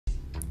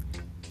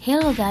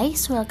Hello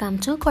guys,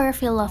 welcome to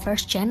Curvy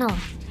Lovers channel.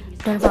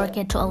 Don't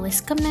forget to always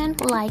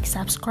comment, like,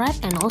 subscribe,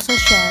 and also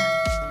share.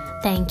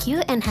 Thank you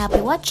and happy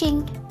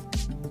watching!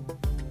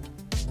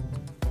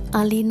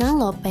 Alina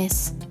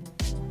Lopez.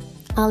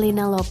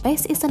 Alina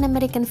Lopez is an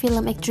American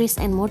film actress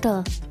and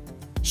model.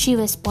 She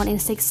was born in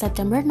 6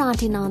 September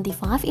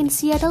 1995 in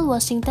Seattle,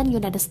 Washington,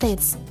 United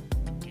States.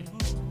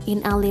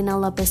 In Alina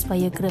Lopez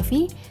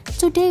Biography,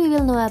 today we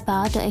will know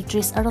about the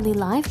actress' early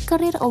life,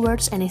 career,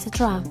 awards, and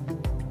etc.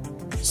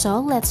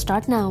 So let's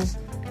start now.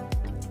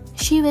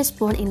 She was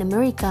born in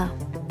America.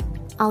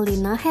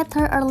 Alina had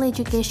her early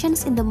education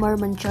in the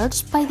Mormon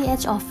Church. By the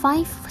age of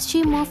 5,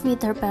 she moved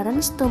with her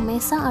parents to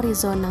Mesa,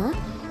 Arizona,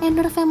 and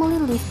her family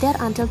lived there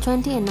until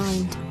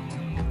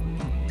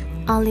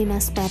 2009.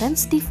 Alina's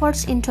parents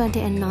divorced in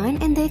 2009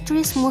 and the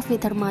actress moved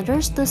with her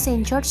mothers to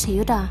St. George,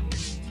 Utah.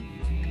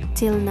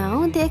 Till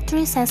now, the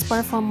actress has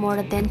performed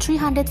more than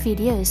 300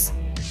 videos.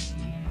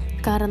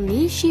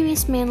 Currently, she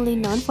is mainly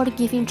known for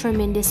giving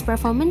tremendous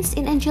performance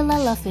in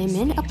Angela Love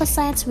Women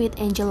opposites with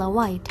Angela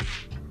White.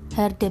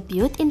 Her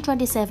debut in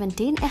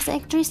 2017 as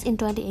actress in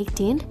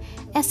 2018,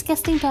 as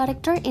casting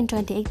director in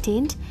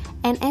 2018,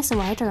 and as a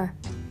writer.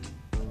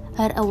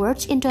 Her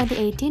awards in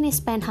 2018 is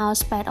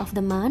Penthouse Pet of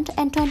the Month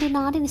and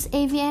 2019 is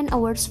AVN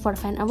Awards for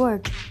Fan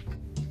Award.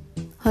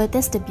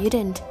 Hottest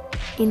debutant.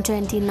 In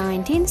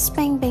 2019,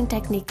 Spank Bang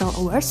Technical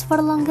Awards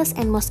for Longest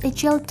and Most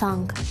Agile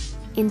Tongue.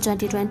 In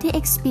 2020,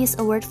 XP's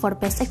Award for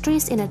Best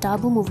Actress in a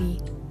Double Movie.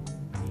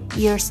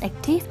 Years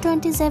active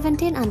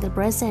 2017 until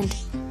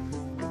present.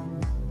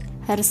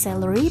 Her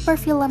salary per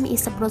film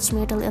is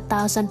approximately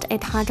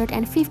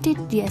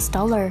 $1,850 US.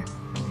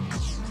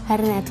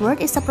 Her net worth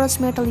is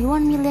approximately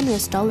 $1 million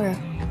US.